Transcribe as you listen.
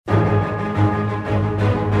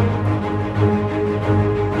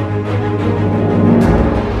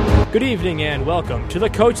Good evening and welcome to the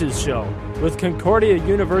Coaches Show with Concordia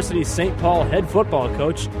University St. Paul head football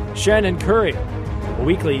coach Shannon Currier. A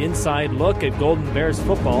weekly inside look at Golden Bears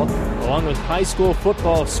football, along with high school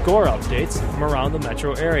football score updates from around the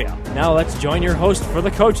metro area. Now let's join your host for the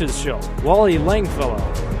Coaches Show, Wally Langfellow.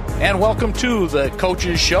 And welcome to the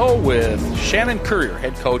Coaches Show with Shannon Currier,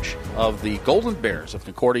 head coach of the Golden Bears of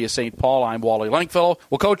Concordia St. Paul. I'm Wally Langfellow.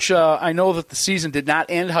 Well, Coach, I know that the season did not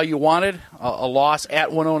end how you wanted, a loss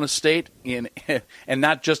at Winona State, and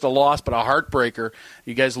not just a loss, but a heartbreaker.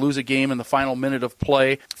 You guys lose a game in the final minute of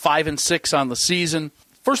play, 5-6 on the season.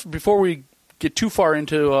 First, before we get too far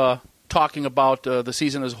into talking about the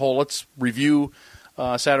season as a whole, let's review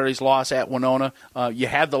Saturday's loss at Winona. You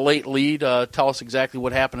had the late lead. Tell us exactly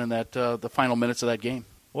what happened in that the final minutes of that game.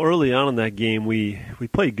 Well, early on in that game, we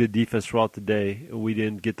played good defense throughout the day. We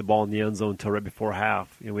didn't get the ball in the end zone until right before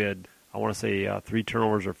half. We had, I want to say, 3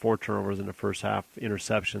 turnovers or 4 turnovers in the first half,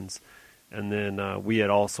 interceptions. And then we had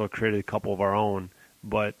also created a couple of our own.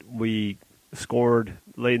 But we scored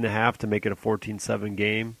late in the half to make it a 14-7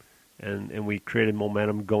 game, and we created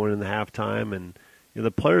momentum going in the halftime. And the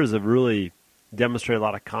players have really demonstrated a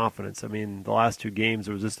lot of confidence. I mean, the last 2 games,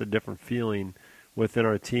 there was just a different feeling within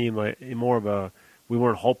our team, like more of a, we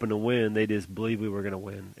weren't hoping to win. They just believed we were going to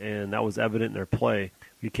win, and that was evident in their play.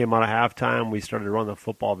 We came out of halftime. We started to run the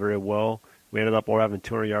football very well. We ended up having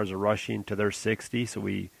 200 yards of rushing to their 60, so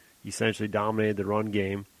we essentially dominated the run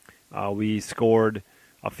game. We scored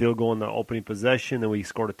a field goal in the opening possession, then we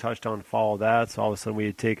scored a touchdown to follow that, so all of a sudden we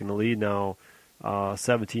had taken the lead now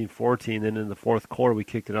 17-14. Then in the fourth quarter, we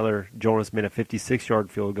kicked another. Jonas made a 56-yard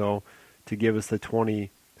field goal to give us the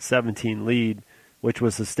 20-17 lead, which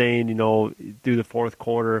was sustained, through the fourth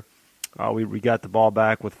quarter. We got the ball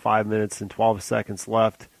back with 5 minutes and 12 seconds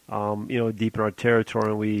left, deep in our territory,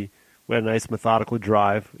 and we had a nice methodical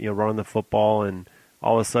drive, running the football, and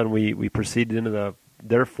all of a sudden we proceeded into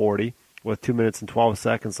their 40 with 2 minutes and 12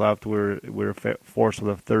 seconds left. We were forced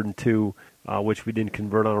with a 3rd and 2, which we didn't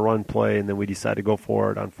convert on a run play, and then we decided to go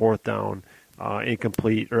for it on 4th down,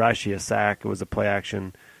 incomplete, or actually a sack. It was a play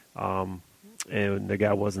action, and the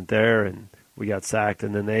guy wasn't there, and we got sacked,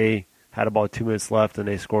 and then they had about 2 minutes left, and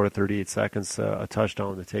they scored at 38 seconds a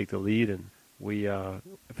touchdown to take the lead, and we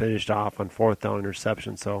finished off on 4th down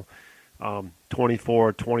interception. So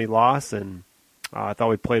 24-20 loss, and I thought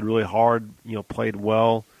we played really hard, played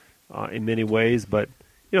well in many ways, but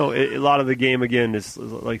a lot of the game, again, is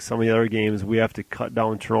like some of the other games. We have to cut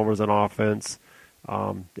down turnovers on offense.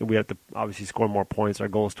 We have to obviously score more points. Our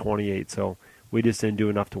goal is 28, so we just didn't do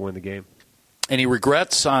enough to win the game. Any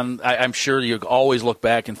regrets on? I'm sure you always look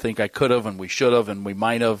back and think I could have and we should have and we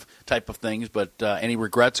might have type of things. But any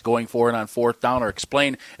regrets going for it on 4th down, or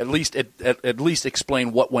explain at least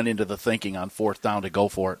explain what went into the thinking on 4th down to go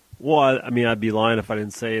for it. Well, I mean, I'd be lying if I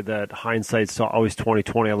didn't say that hindsight's always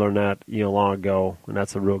 20/20. I learned that long ago, and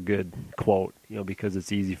that's a real good quote. Because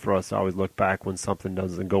it's easy for us to always look back when something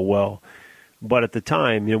doesn't go well. But at the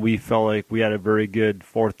time, we felt like we had a very good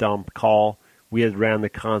 4th down call. We had ran the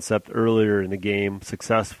concept earlier in the game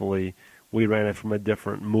successfully. We ran it from a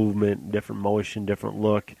different movement, different motion, different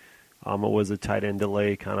look. It was a tight end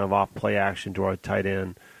delay, kind of off play action to our tight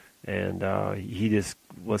end, and he just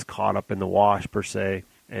was caught up in the wash per se.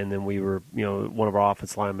 And then we were, one of our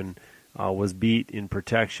offense linemen was beat in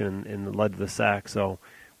protection and led to the sack. So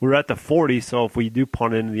we were at the 40. So if we do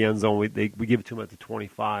punt it into the end zone, we give it to him at the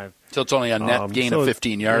 25. So it's only a net gain of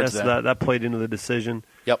 15 yards. Yes, that played into the decision.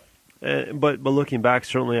 Yep. But looking back,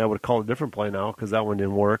 certainly I would call it a different play now because that one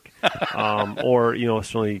didn't work. Or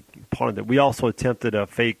certainly punted it. We also attempted a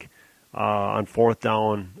fake on 4th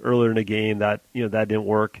down earlier in the game that that didn't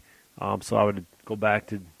work. So I would go back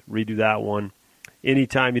to redo that one.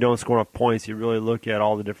 Anytime you don't score enough points, you really look at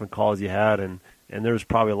all the different calls you had, and there's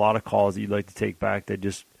probably a lot of calls that you'd like to take back that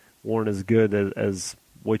just weren't as good as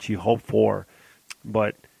what you hoped for.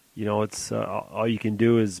 But it's all you can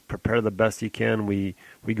do is prepare the best you can. We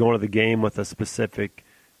go into the game with a specific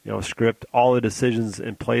script. All the decisions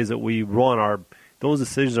and plays that we run those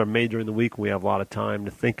decisions are made during the week when we have a lot of time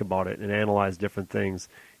to think about it and analyze different things.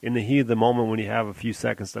 In the heat of the moment, when you have a few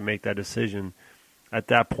seconds to make that decision, at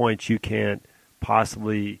that point you can't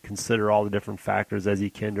possibly consider all the different factors as you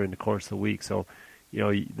can during the course of the week. So,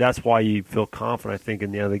 that's why you feel confident, I think,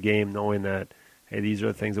 in the end of the game, knowing that, hey, these are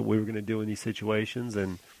the things that we were going to do in these situations,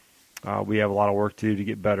 and we have a lot of work to do to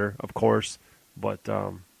get better, of course. But,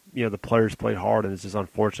 the players played hard, and it's just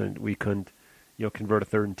unfortunate we couldn't, convert a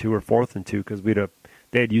 3rd and 2 or 4th and 2 because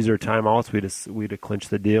they had used their timeouts. We'd have clinched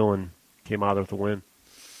the deal and came out of there with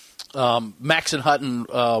a win. Max and Hutton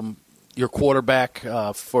your quarterback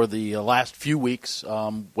for the last few weeks.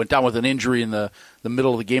 Went down with an injury in the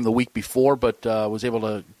middle of the game the week before, but was able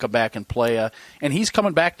to come back and play. And he's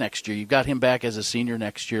coming back next year. You've got him back as a senior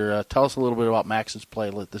next year. Tell us a little bit about Maxon's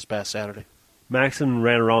play this past Saturday. Maxon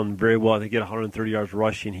ran around very well. I think he had 130 yards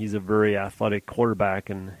rushing. He's a very athletic quarterback,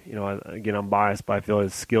 and again, I'm biased, but I feel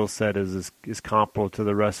his skill set is comparable to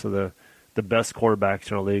the rest of the best quarterbacks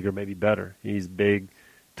in our league, or maybe better. He's big,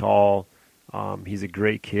 tall. He's a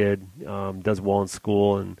great kid. Does well in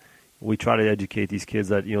school, and we try to educate these kids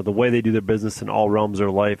that the way they do their business in all realms of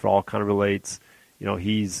their life, it all kind of relates.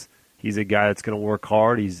 He's a guy that's going to work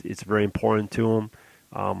hard. It's very important to him.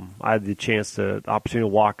 I had the opportunity to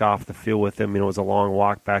walk off the field with him. It was a long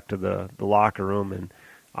walk back to the locker room, and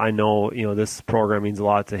I know this program means a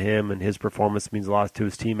lot to him, and his performance means a lot to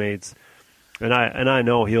his teammates. And I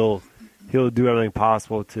know he'll do everything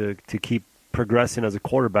possible to keep progressing as a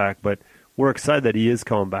quarterback. But we're excited that he is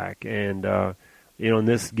coming back. And in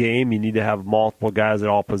this game, you need to have multiple guys at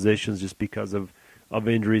all positions just because of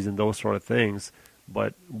injuries and those sort of things.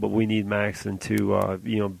 But we need Maxon to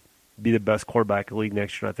be the best quarterback in the league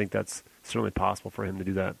next year. And I think that's certainly possible for him to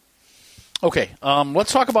do that. Okay,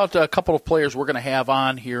 let's talk about a couple of players we're going to have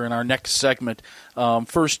on here in our next segment.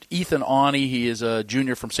 First, Ethan Awney. He is a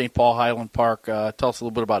junior from St. Paul Highland Park. Tell us a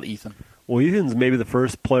little bit about Ethan. Well, Ethan's maybe the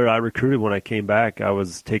first player I recruited when I came back. I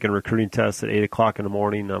was taking a recruiting test at 8 o'clock in the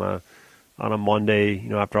morning on a Monday,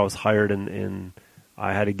 after I was hired, and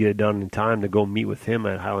I had to get it done in time to go meet with him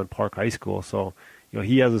at Highland Park High School. So,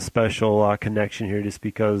 he has a special connection here just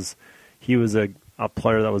because he was a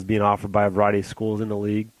player that was being offered by a variety of schools in the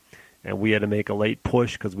league, and we had to make a late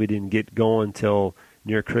push because we didn't get going until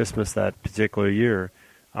near Christmas that particular year.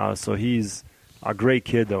 So he's a great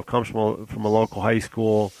kid, though. Comes from a local high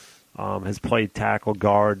school, has played tackle,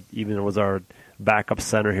 guard, even was our backup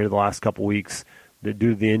center here the last couple weeks due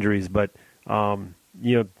to the injuries. But,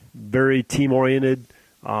 very team-oriented,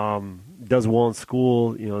 does well in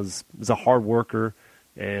school, is a hard worker,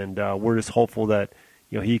 and we're just hopeful that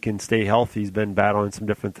he can stay healthy. He's been battling some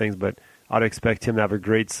different things, but I'd expect him to have a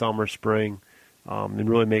great summer, spring, and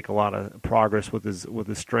really make a lot of progress with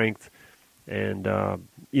his strength. And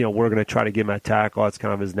we're going to try to get him at tackle. That's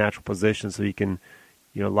kind of his natural position, so he can.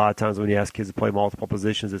 A lot of times when you ask kids to play multiple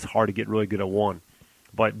positions, it's hard to get really good at one.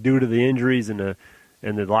 But due to the injuries and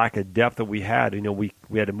the lack of depth that we had, we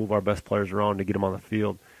had to move our best players around to get them on the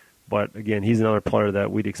field. But, again, he's another player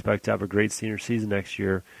that we'd expect to have a great senior season next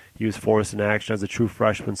year. He was forced into action as a true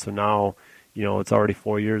freshman, so now, it's already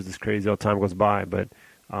 4 years. It's crazy how time goes by. But,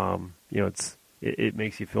 it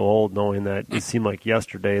makes you feel old knowing that it seemed like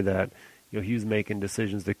yesterday that, he was making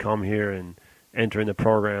decisions to come here and entering the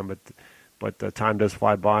program. But the time does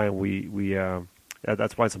fly by, and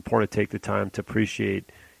that's why it's important to take the time to appreciate,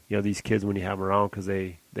 these kids when you have them around because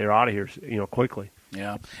they're out of here, quickly.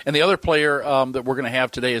 Yeah, and the other player that we're going to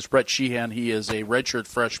have today is Rhett Sheehan. He is a redshirt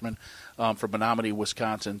freshman from Menominee,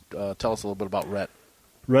 Wisconsin. Tell us a little bit about Rhett.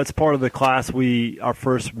 Rhett's part of the class. Our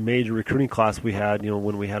first major recruiting class we had,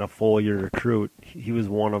 when we had a full year recruit, he was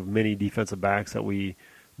one of many defensive backs that we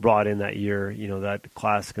brought in that year. That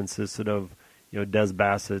class consisted of, Des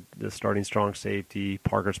Bassett, the starting strong safety,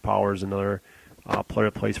 Parker's Powers, another player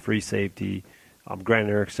that plays free safety, Grant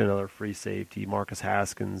Erickson, another free safety, Marcus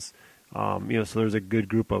Haskins. So there's a good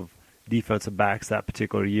group of defensive backs that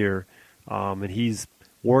particular year, and he's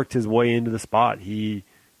worked his way into the spot. He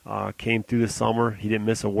came through the summer. He didn't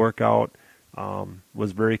miss a workout,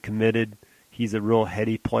 was very committed. He's a real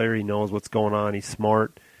heady player. He knows what's going on. He's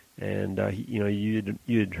smart, and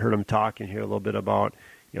you'd heard him talking here a little bit about,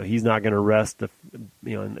 he's not going to rest,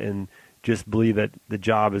 and just believe that the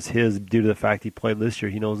job is his due to the fact he played this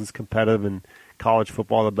year. He knows it's competitive, and college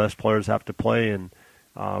football, the best players have to play, and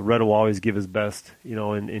Rhett will always give his best,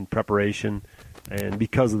 in preparation. And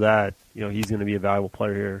because of that, he's going to be a valuable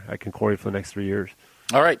player here at Concordia for the next 3 years.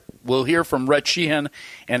 All right. We'll hear from Rhett Sheehan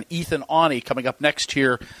and Ethan Awney coming up next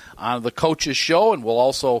here on the Coaches Show. And we'll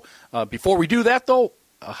also, before we do that, though,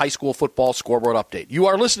 a high school football scoreboard update. You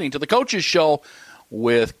are listening to the Coaches Show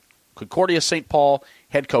with Concordia St. Paul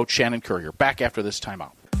head coach Shannon Currier. Back after this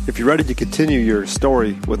timeout. If you're ready to continue your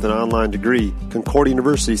story with an online degree, Concordia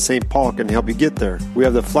University St. Paul can help you get there. We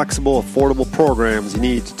have the flexible, affordable programs you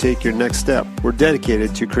need to take your next step. We're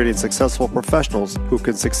dedicated to creating successful professionals who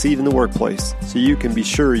can succeed in the workplace, so you can be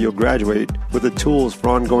sure you'll graduate with the tools for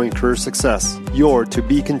ongoing career success. Your To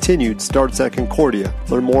Be Continued starts at Concordia.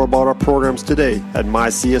 Learn more about our programs today at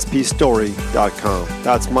mycspstory.com.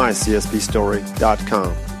 That's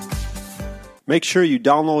mycspstory.com. Make sure you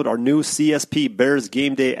download our new CSP Bears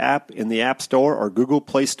Game Day app in the App Store or Google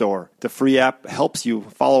Play Store. The free app helps you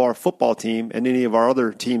follow our football team and any of our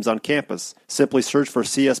other teams on campus. Simply search for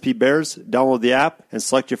CSP Bears, download the app, and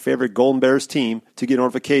select your favorite Golden Bears team to get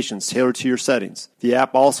notifications tailored to your settings. The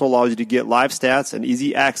app also allows you to get live stats and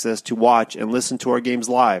easy access to watch and listen to our games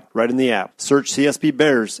live right in the app. Search CSP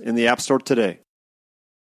Bears in the App Store today.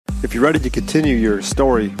 If you're ready to continue your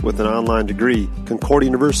story with an online degree, Concordia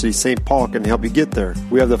University St. Paul can help you get there.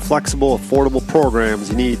 We have the flexible, affordable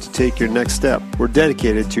programs you need to take your next step. We're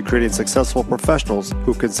dedicated to creating successful professionals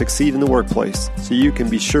who can succeed in the workplace, so you can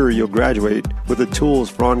be sure you'll graduate with the tools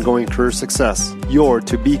for ongoing career success. Your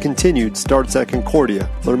To Be Continued starts at Concordia.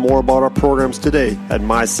 Learn more about our programs today at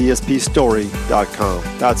mycspstory.com.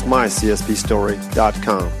 That's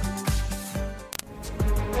mycspstory.com.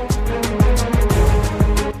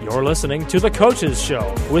 You're listening to The Coaches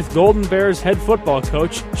Show with Golden Bears head football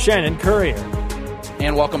coach Shannon Currier.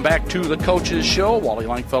 And welcome back to The Coaches Show. Wally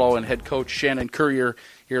Longfellow and head coach Shannon Currier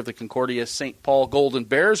here at the Concordia St. Paul Golden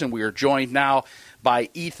Bears. And we are joined now by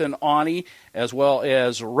Ethan Awney as well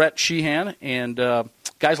as Rhett Sheehan. And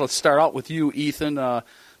guys, let's start out with you, Ethan.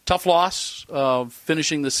 Tough loss,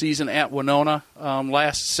 finishing the season at Winona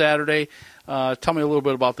last Saturday. Tell me a little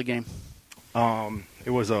bit about the game. It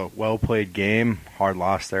was a well-played game, hard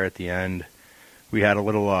loss there at the end. We had a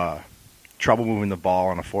little trouble moving the ball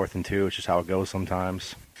on a 4th and 2, which is how it goes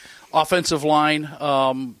sometimes. Offensive line,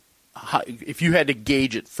 if you had to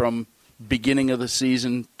gauge it from beginning of the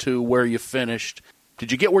season to where you finished,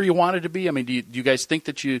 did you get where you wanted to be? I mean, do you guys think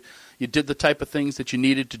that you did the type of things that you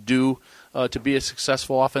needed to do to be a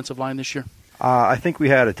successful offensive line this year? I think we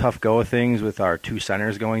had a tough go of things with our 2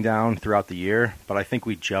 centers going down throughout the year, but I think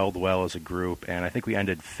we gelled well as a group, and I think we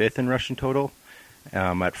ended 5th in rushing total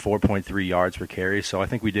at 4.3 yards per carry, so I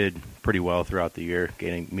think we did pretty well throughout the year,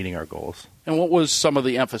 meeting our goals. And what was some of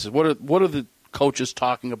the emphasis? What are the coaches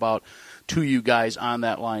talking about to you guys on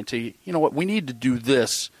that line? To, you know what, we need to do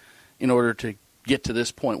this in order to get to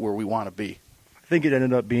this point where we want to be. I think it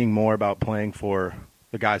ended up being more about playing for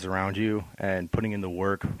the guys around you and putting in the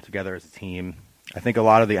work together as a team. I think a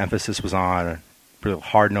lot of the emphasis was on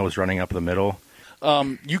hard-nosed running up the middle.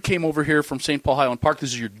 You came over here from St. Paul Highland Park. This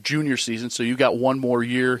is your junior season, so you got one more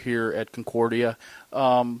year here at Concordia.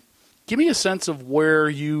 Give me a sense of where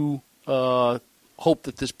you hope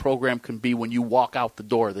that this program can be when you walk out the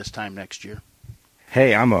door this time next year.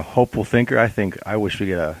 Hey, I'm a hopeful thinker. I wish we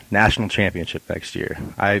get a national championship next year.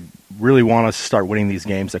 I really want us to start winning these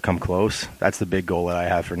games that come close. That's the big goal that I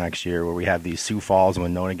have for next year, where we have these Sioux Falls and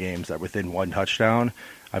Winona games that are within 1 touchdown.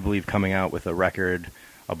 I believe coming out with a record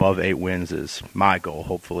above 8 wins is my goal,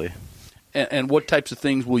 hopefully. And what types of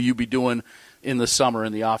things will you be doing in the summer,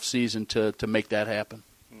 in the off season, to make that happen?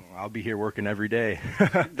 I'll be here working every day.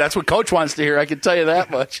 That's what Coach wants to hear. I can tell you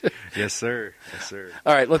that much. Yes, sir. Yes, sir.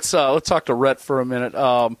 All right, let's talk to Rhett for a minute.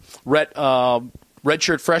 Rhett,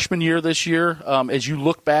 redshirt freshman year this year. As you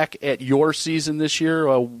look back at your season this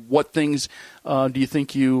year, what things do you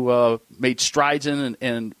think you made strides in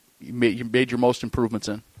and you made your most improvements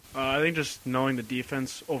in? I think just knowing the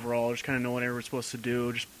defense overall, just kind of knowing what we're supposed to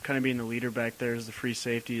do, just kind of being the leader back there as the free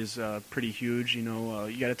safety is pretty huge. You know,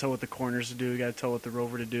 you got to tell what the corners to do, you got to tell what the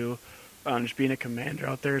rover to do. Just being a commander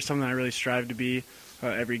out there is something I really strive to be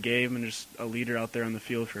every game, and just a leader out there on the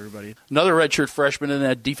field for everybody. Another redshirt freshman in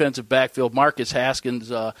that defensive backfield, Marcus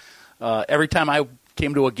Haskins. Every time I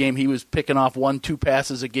came to a game, he was picking off 1-2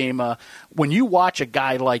 passes a game. When you watch a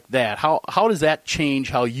guy like that, how does that change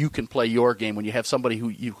how you can play your game when you have somebody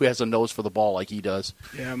who has a nose for the ball like he does?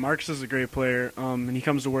 Yeah, Marcus is a great player, and he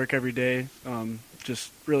comes to work every day.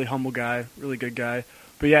 Just really humble guy, really good guy.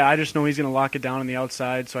 But yeah, I just know he's going to lock it down on the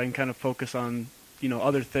outside, so I can kind of focus on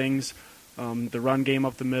other things, the run game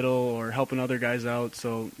up the middle or helping other guys out.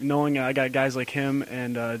 So knowing I got guys like him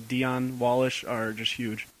and Dion Wallish are just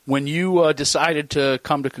huge. When you decided to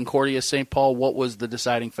come to Concordia St. Paul, what was the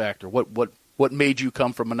deciding factor? What made you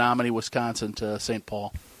come from Menominee, Wisconsin to St.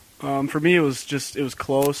 Paul? For me, it was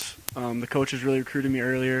close. The coaches really recruited me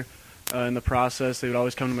earlier in the process. They would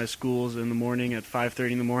always come to my schools in the morning at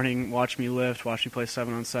 5:30 in the morning, watch me lift, watch me play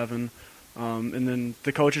 7-on-7. And then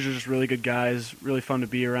the coaches are just really good guys, really fun to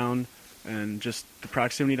be around, and just the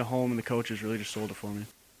proximity to home and the coaches really just sold it for me.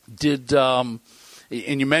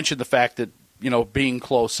 And you mentioned the fact that, being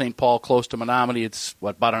close, St. Paul, close to Menominee, it's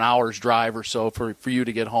about an hour's drive or so for you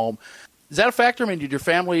to get home. Is that a factor? I mean, did your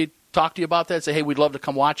family talk to you about that? Say, hey, we'd love to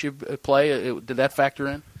come watch you play. Did that factor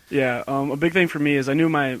in? Yeah, a big thing for me is I knew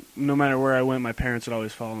no matter where I went, my parents would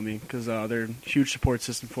always follow me because they're a huge support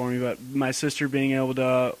system for me. But my sister being able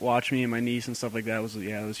to watch me and my niece and stuff like that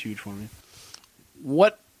was huge for me.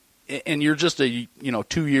 What and you're just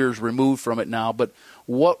 2 years removed from it now, but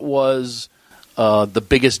what was the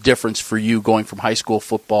biggest difference for you going from high school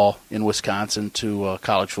football in Wisconsin to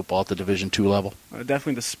college football at the Division II level?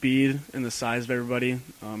 Definitely the speed and the size of everybody.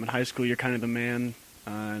 In high school, you're kind of the man.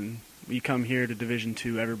 And you come here to Division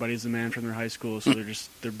II, everybody's the man from their high school. So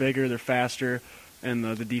they're bigger, they're faster, and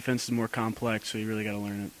the defense is more complex. So you really got to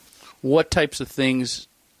learn it. What types of things,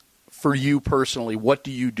 for you personally, what do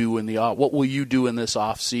you do what will you do in this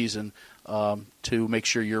off season to make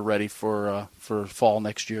sure you're ready for fall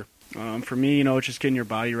next year? For me, it's just getting your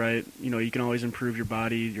body right. You can always improve your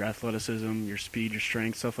body, your athleticism, your speed, your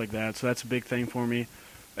strength, stuff like that. So that's a big thing for me.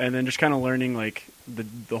 And then just kind of learning like the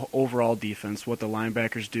overall defense, what the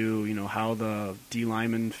linebackers do, how the D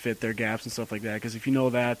linemen fit their gaps and stuff like that. Because if you know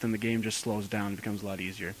that, then the game just slows down and becomes a lot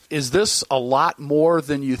easier. Is this a lot more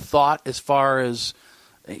than you thought as far as,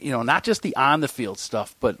 not just the on-the-field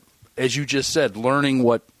stuff, but as you just said, learning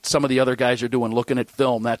what some of the other guys are doing, looking at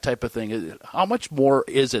film, that type of thing? How much more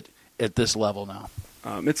is it at this level now?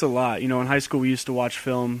 It's a lot. In high school we used to watch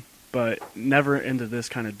film, but never into this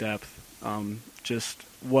kind of depth. Just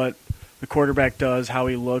what the quarterback does, how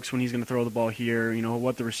he looks when he's going to throw the ball here,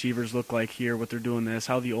 what the receivers look like here, what they're doing this,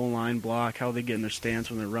 how the O-line block, how they get in their stance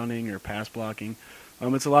when they're running or pass blocking.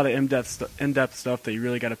 It's a lot of in-depth stuff that you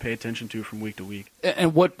really got to pay attention to from week to week.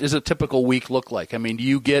 And what does a typical week look like? I mean, do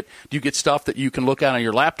you get stuff that you can look at on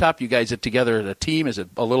your laptop? You guys get together as a team? Is it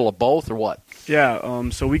a little of both or what? Yeah,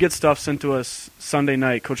 so we get stuff sent to us Sunday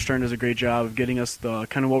night. Coach Stern does a great job of getting us the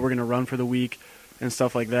kind of what we're going to run for the week and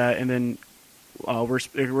stuff like that. And then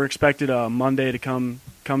we're expected Monday to come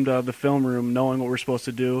to the film room knowing what we're supposed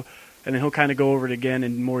to do. And then he'll kind of go over it again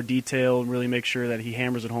in more detail and really make sure that he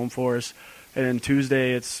hammers it home for us. And then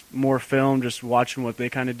Tuesday, it's more film, just watching what they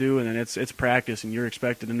kind of do, and then it's practice, and you're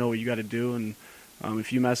expected to know what you got to do. And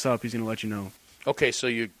if you mess up, he's going to let you know. Okay, so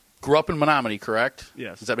you grew up in Menominee, correct?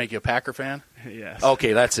 Yes. Does that make you a Packer fan? Yes.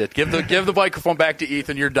 Okay, that's it. Give the microphone back to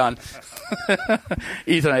Ethan. You're done.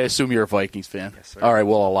 Ethan, I assume you're a Vikings fan. Yes, sir. All right,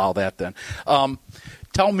 we'll allow that then.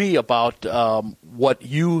 Tell me about when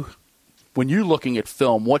you're looking at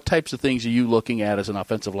film, what types of things are you looking at as an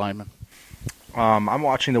offensive lineman? I'm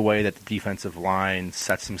watching the way that the defensive line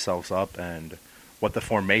sets themselves up and what the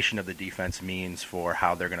formation of the defense means for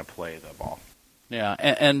how they're going to play the ball. Yeah,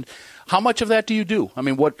 and how much of that do you do? I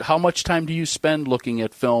mean, how much time do you spend looking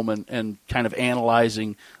at film and kind of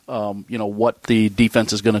analyzing, what the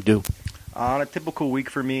defense is going to do? On a typical week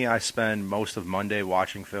for me, I spend most of Monday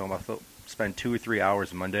watching film. I spend 2 or 3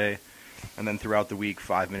 hours Monday, and then throughout the week,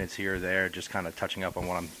 5 minutes here or there, just kind of touching up on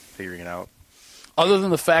what I'm figuring out. Other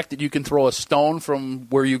than the fact that you can throw a stone from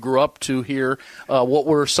where you grew up to here, what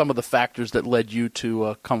were some of the factors that led you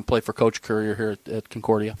to come play for Coach Currier here at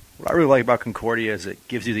Concordia? What I really like about Concordia is it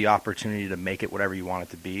gives you the opportunity to make it whatever you want it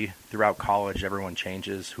to be. Throughout college, everyone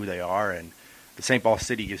changes who they are, and the St. Paul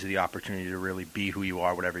City gives you the opportunity to really be who you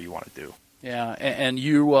are, whatever you want to do. Yeah, and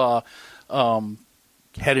you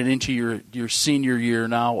headed into your senior year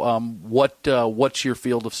now. What's your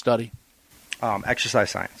field of study?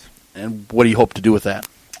 Exercise science. And what do you hope to do with that?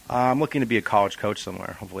 I'm looking to be a college coach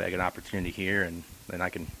somewhere. Hopefully I get an opportunity here, and then I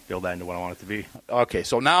can build that into what I want it to be. Okay,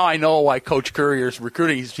 so now I know why Coach Currier is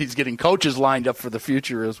recruiting. He's getting coaches lined up for the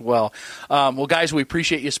future as well. Well, guys, we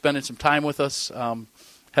appreciate you spending some time with us.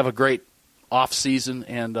 Have a great off season,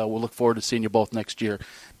 and we'll look forward to seeing you both next year.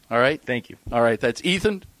 All right? Thank you. All right, that's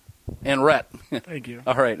Ethan and Rhett. Thank you.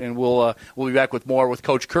 All right, and we'll be back with more with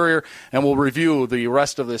Coach Currier, and we'll review the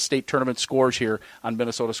rest of the state tournament scores here on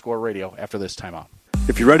Minnesota Score Radio after this timeout.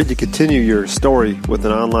 If you're ready to continue your story with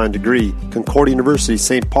an online degree, Concordia University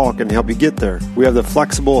St. Paul can help you get there. We have the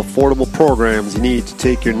flexible, affordable programs you need to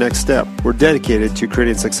take your next step. We're dedicated to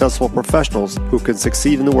creating successful professionals who can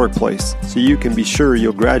succeed in the workplace, so you can be sure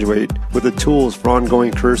you'll graduate with the tools for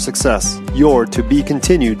ongoing career success. Your To Be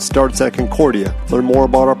Continued starts at Concordia. Learn more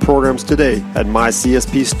about our programs today at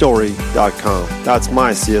mycspstory.com. That's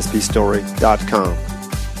mycspstory.com.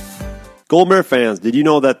 Golden Bear fans, did you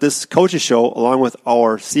know that this coaches show, along with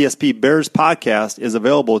our CSP Bears podcast, is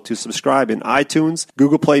available to subscribe in iTunes,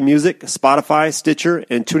 Google Play Music, Spotify, Stitcher,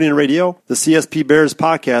 and TuneIn Radio? The CSP Bears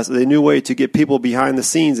podcast is a new way to get people behind the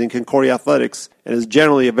scenes in Concordia athletics and is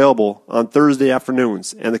generally available on Thursday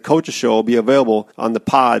afternoons. And the coaches show will be available on the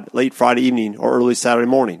pod late Friday evening or early Saturday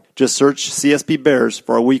morning. Just search CSP Bears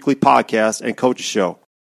for our weekly podcast and coaches show.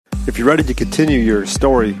 If you're ready to continue your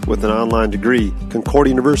story with an online degree,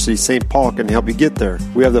 Concordia University St. Paul can help you get there.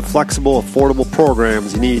 We have the flexible, affordable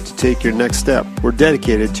programs you need to take your next step. We're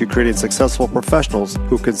dedicated to creating successful professionals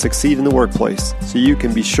who can succeed in the workplace, so you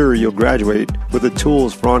can be sure you'll graduate with the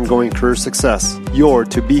tools for ongoing career success. Your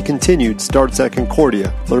To Be Continued starts at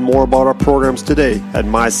Concordia. Learn more about our programs today at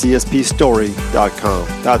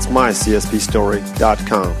mycspstory.com. That's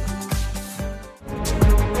mycspstory.com.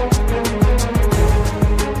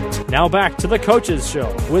 Now back to the Coaches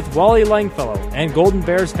Show with Wally Langfellow and Golden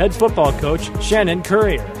Bears head football coach Shannon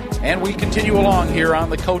Currier. And we continue along here on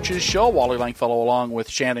the Coaches Show. Wally Langfellow along with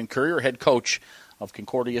Shannon Currier, head coach of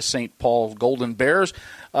Concordia St. Paul Golden Bears.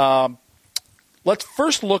 Let's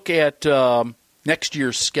first look at next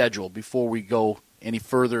year's schedule before we go any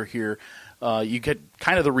further here. You get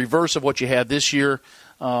kind of the reverse of what you had this year.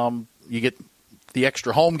 You get the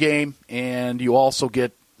extra home game, and you also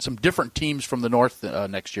get some different teams from the north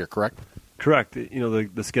next year, correct? Correct.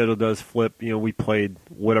 The schedule does flip. We played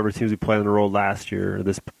whatever teams we played on the road last year,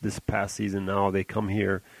 this past season. Now they come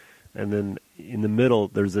here, and then in the middle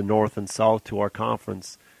there's the north and south to our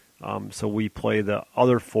conference. So we play the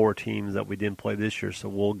other 4 teams that we didn't play this year. So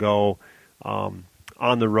we'll go on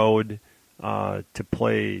the road to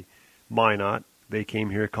play Minot. They came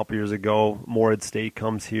here a couple years ago. Morehead State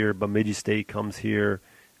comes here. Bemidji State comes here.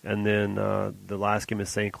 And then the last game is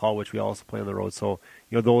St. Cloud, which we also play on the road. So,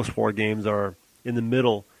 those 4 games are in the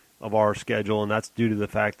middle of our schedule, and that's due to the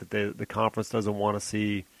fact that the conference doesn't want to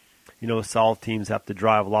see, South teams have to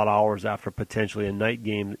drive a lot of hours after potentially a night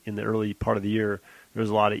game in the early part of the year. There's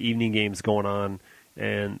a lot of evening games going on,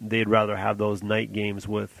 and they'd rather have those night games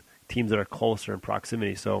with teams that are closer in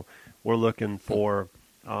proximity. So we're looking for,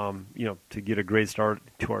 to get a great start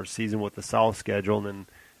to our season with the South schedule, and then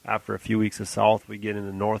after a few weeks of South, we get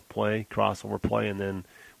into North play, crossover play, and then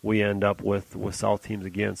we end up with South teams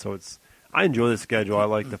again. So I enjoy the schedule. I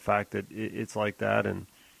like the fact that it's like that, and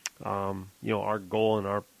our goal and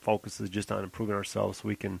our focus is just on improving ourselves so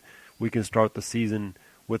we can start the season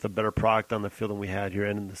with a better product on the field than we had here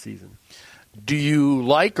ending the season. Do you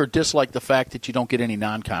like or dislike the fact that you don't get any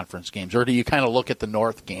non-conference games, or do you kind of look at the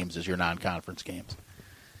North games as your non-conference games?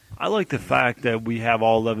 I like the fact that we have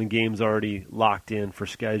all 11 games already locked in for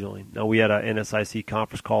scheduling. Now, we had a NSIC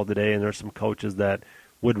conference call today, and there's some coaches that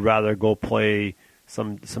would rather go play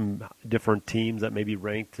some different teams that may be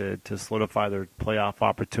ranked to solidify their playoff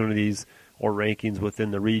opportunities or rankings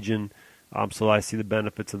within the region. So I see the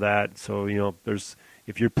benefits of that. So,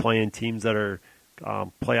 if you're playing teams that are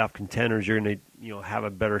playoff contenders, you're going to have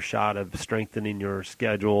a better shot of strengthening your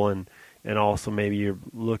schedule, and also maybe you're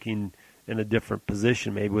looking in a different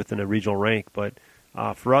position, maybe within a regional rank. But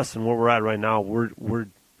for us and where we're at right now, we're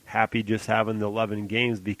happy just having the 11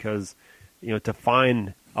 games because, to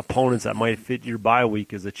find opponents that might fit your bye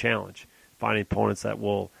week is a challenge. Finding opponents that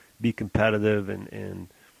will be competitive and in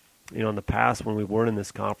the past when we weren't in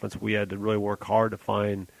this conference, we had to really work hard to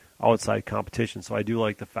find outside competition. So I do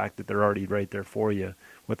like the fact that they're already right there for you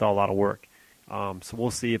without a lot of work. So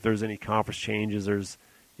we'll see if there's any conference changes. There's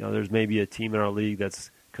maybe a team in our league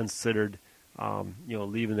that's considered,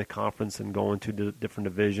 leaving the conference and going to a different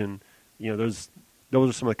division. Those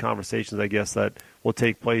are some of the conversations, I guess, that will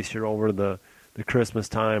take place here over the Christmas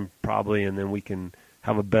time probably, and then we can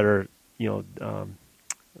have a better, a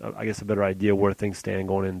better idea where things stand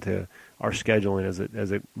going into our scheduling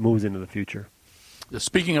as it moves into the future.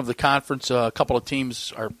 Speaking of the conference, a couple of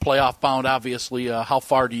teams are playoff bound, obviously. How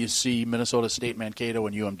far do you see Minnesota State, Mankato,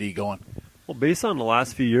 and UMD going? Well, based on the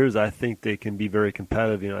last few years, I think they can be very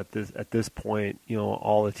competitive. At this point,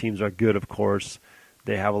 all the teams are good. Of course,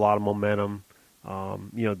 they have a lot of momentum.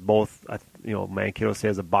 Mankato State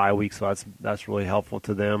has a bye week, so that's really helpful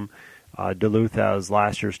to them. Duluth has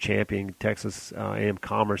last year's champion Texas A&M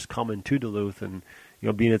Commerce coming to Duluth, and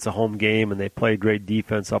being it's a home game and they play great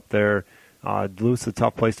defense up there. Duluth's a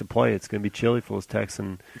tough place to play. It's going to be chilly for those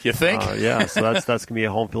Texans. You think? Yeah, so that's going to be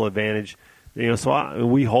a home field advantage. So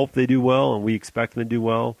we hope they do well, and we expect them to do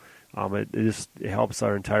well. It helps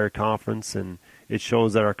our entire conference, and it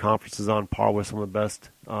shows that our conference is on par with some of the best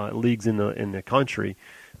leagues in the country.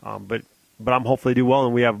 But I'm hopefully do well,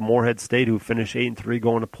 and we have Morehead State who finished 8-3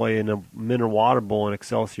 going to play in the Mineral Water Bowl in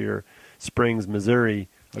Excelsior Springs, Missouri.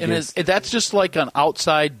 And that's just like an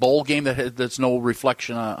outside bowl game that's no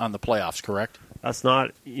reflection on the playoffs, correct? It's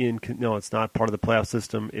not part of the playoff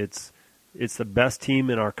system. It's the best team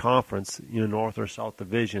in our conference, North or South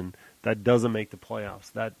Division, that doesn't make the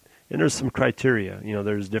playoffs. And there's some criteria.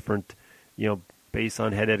 There's different, based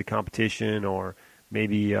on head-to-head competition or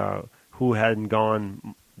maybe who hadn't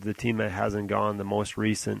gone, the team that hasn't gone, the most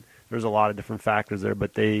recent. There's a lot of different factors there,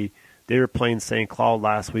 but they they were playing St. Cloud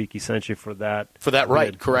last week essentially for that.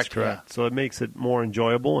 Right, correct. Yeah. So it makes it more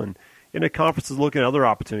enjoyable. And the conference is looking at other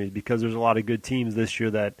opportunities because there's a lot of good teams this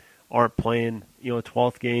year that aren't playing, a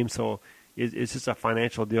 12th game. So it's just a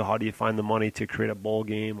financial deal. How do you find the money to create a bowl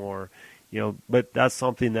game but that's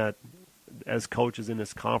something that as coaches in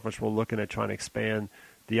this conference, we're looking at trying to expand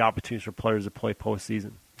the opportunities for players to play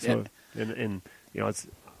postseason. So,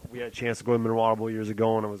 we had a chance to go to Mineral Water Bowl years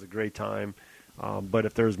ago, and it was a great time. But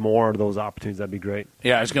if there's more of those opportunities, that'd be great.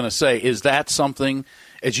 Yeah, I was going to say, is that something,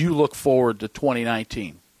 as you look forward to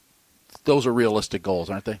 2019, those are realistic goals,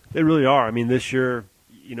 aren't they? They really are. I mean, this year,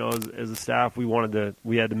 as a staff, we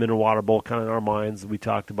had the Mineral Water Bowl kind of in our minds. We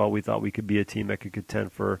thought we could be a team that could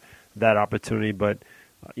contend for that opportunity. But,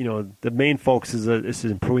 the main focus is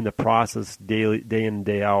improving the process day in and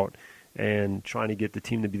day out and trying to get the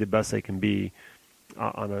team to be the best they can be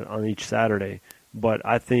on each Saturday. But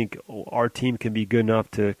I think our team can be good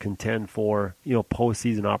enough to contend for,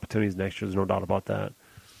 postseason opportunities next year. There's no doubt about that.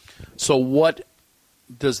 So what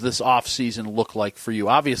does this offseason look like for you?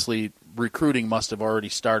 Obviously, recruiting must have already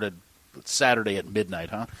started Saturday at midnight,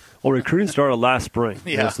 huh? Well, recruiting started last spring.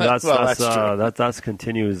 Yeah, so that's true. That's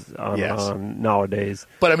continues on nowadays.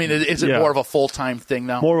 But I mean, is it more of a full-time thing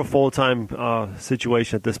now? More of a full-time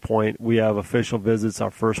situation at this point. We have official visits.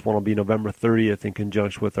 Our first one will be November 30th in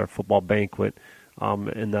conjunction with our football banquet,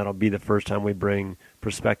 and that'll be the first time we bring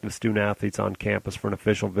prospective student-athletes on campus for an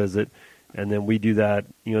official visit. And then we do that,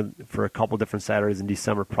 for a couple different Saturdays in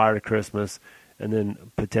December prior to Christmas. And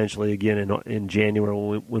then potentially again in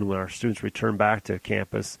January when our students return back to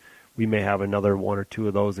campus, we may have another one or two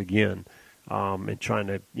of those again, and trying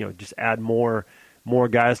to just add more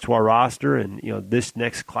guys to our roster. And this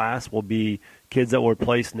next class will be kids that will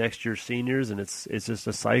replace next year's seniors, and it's just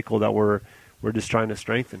a cycle that we're just trying to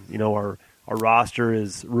strengthen. Our roster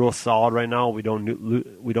is real solid right now. We don't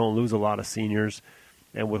lose a lot of seniors,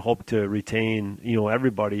 and we hope to retain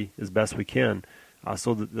everybody as best we can.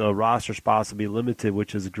 So the roster spots will be limited,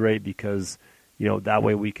 which is great because, that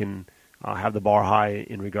way we can have the bar high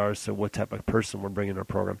in regards to what type of person we're bringing our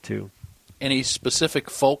program to. Any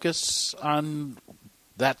specific focus on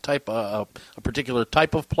that type of a particular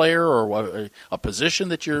type of player or a position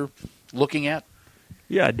that you're looking at?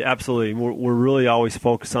 Yeah, absolutely. We're really always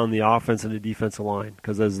focused on the offense and the defensive line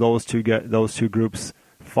because as those two groups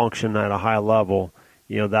function at a high level,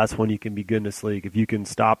 that's when you can be good in this league. If you can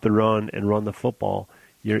stop the run and run the football,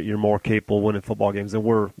 you're more capable of winning football games. And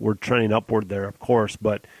we're trending upward there, of course.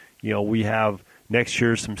 But we have next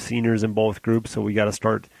year some seniors in both groups, so we got to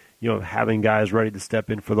start having guys ready to step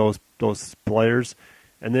in for those players.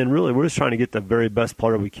 And then really we're just trying to get the very best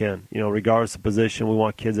player we can. Regardless of position, we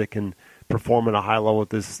want kids that can perform at a high level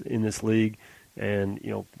in this league.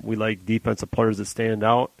 And we like defensive players that stand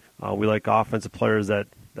out. We like offensive players that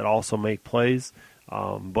also make plays.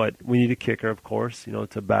 But we need a kicker, of course,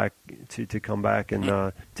 to come back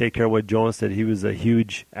and take care of what Jonas did. He was a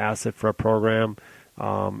huge asset for our program,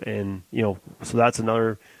 so that's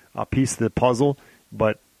another piece of the puzzle.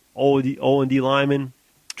 But O&D linemen,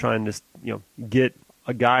 trying to get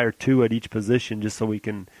a guy or two at each position just so we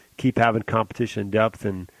can keep having competition and depth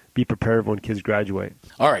and be prepared when kids graduate.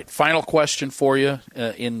 All right, final question for you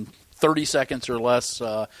in 30 seconds or less.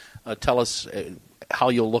 Tell us how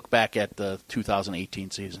you'll look back at the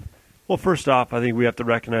 2018 season. Well, first off, I think we have to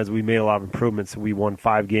recognize we made a lot of improvements. We won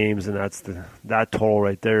 5 games, and that total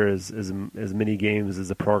right there is as many games as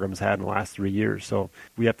the program's had in the last 3 years. So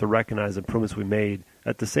we have to recognize the improvements we made.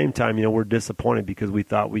 At the same time, we're disappointed because we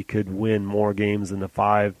thought we could win more games than the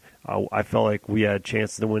 5. I felt like we had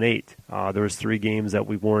chances to win 8. There was 3 games that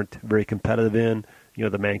we weren't very competitive in.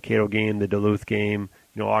 The Mankato game, the Duluth game.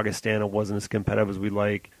 Augustana wasn't as competitive as we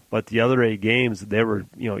like. But the other 8 games, they were,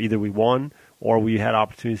 either we won or we had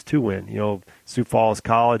opportunities to win. Sioux Falls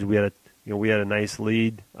College, we had a nice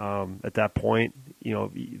lead at that point,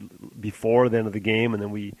 before the end of the game, and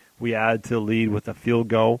then we added to the lead with a field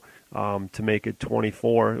goal to make it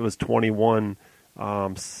 24. It was 21.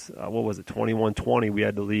 21-20. We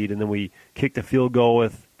had the lead, and then we kicked a field goal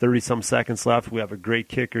with 30-some seconds left. We have a great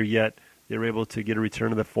kicker, yet they were able to get a return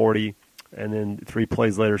to the 40. And then 3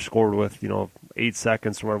 plays later scored with, 8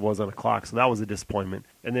 seconds from where it was on the clock. So that was a disappointment.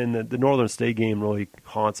 And then the Northern State game really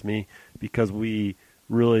haunts me because we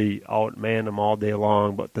really outmanned them all day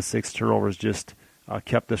long, but the 6 turnovers just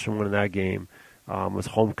kept us from winning that game. It was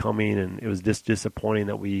homecoming, and it was just disappointing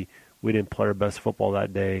that we didn't play our best football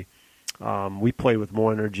that day. We played with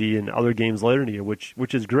more energy in other games later in the year,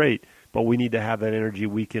 which is great, but we need to have that energy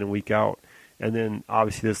week in and week out. And then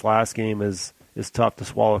obviously this last game is tough to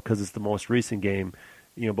swallow because it's the most recent game,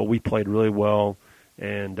 but we played really well,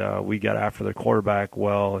 and we got after the quarterback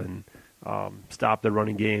well, and stopped the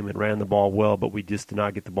running game and ran the ball well, but we just did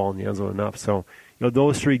not get the ball in the end zone enough. So,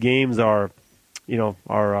 those 3 games are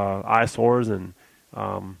eyesores, and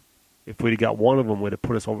if we'd have got one of them, would have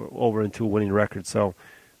put us over into a winning record. So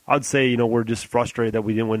I'd say, we're just frustrated that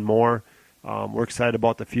we didn't win more. We're excited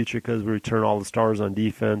about the future because we returned all the stars on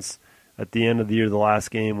defense. At the end of the year, the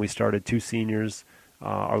last game, we started 2 seniors,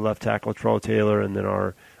 our left tackle, Terrell Taylor, and then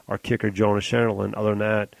our kicker, Jonas Schenderlin. Other than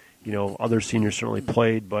that, other seniors certainly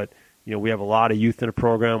played, but, we have a lot of youth in the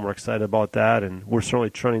program. We're excited about that, and we're certainly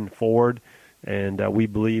trending forward. And we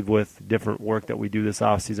believe with different work that we do this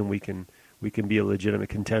offseason, we can be a legitimate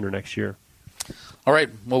contender next year. All right.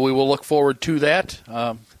 Well, we will look forward to that.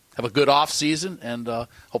 Have a good off season, and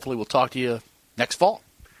hopefully we'll talk to you next fall.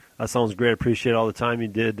 That sounds great. I appreciate all the time you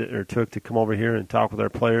did or took to come over here and talk with our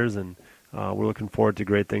players, and we're looking forward to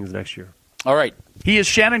great things next year. All right. He is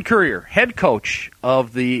Shannon Currier, head coach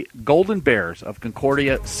of the Golden Bears of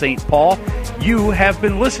Concordia St. Paul. You have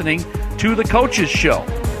been listening to The Coaches Show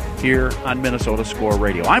here on Minnesota Score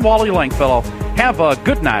Radio. I'm Wally Langfellow. Have a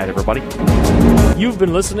good night, everybody. You've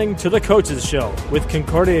been listening to The Coaches Show with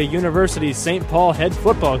Concordia University St. Paul head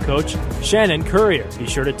football coach Shannon Currier. Be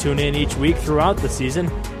sure to tune in each week throughout the season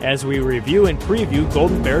as we review and preview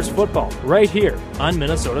Golden Bears football right here on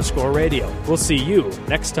Minnesota Score Radio. We'll see you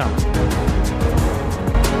next time.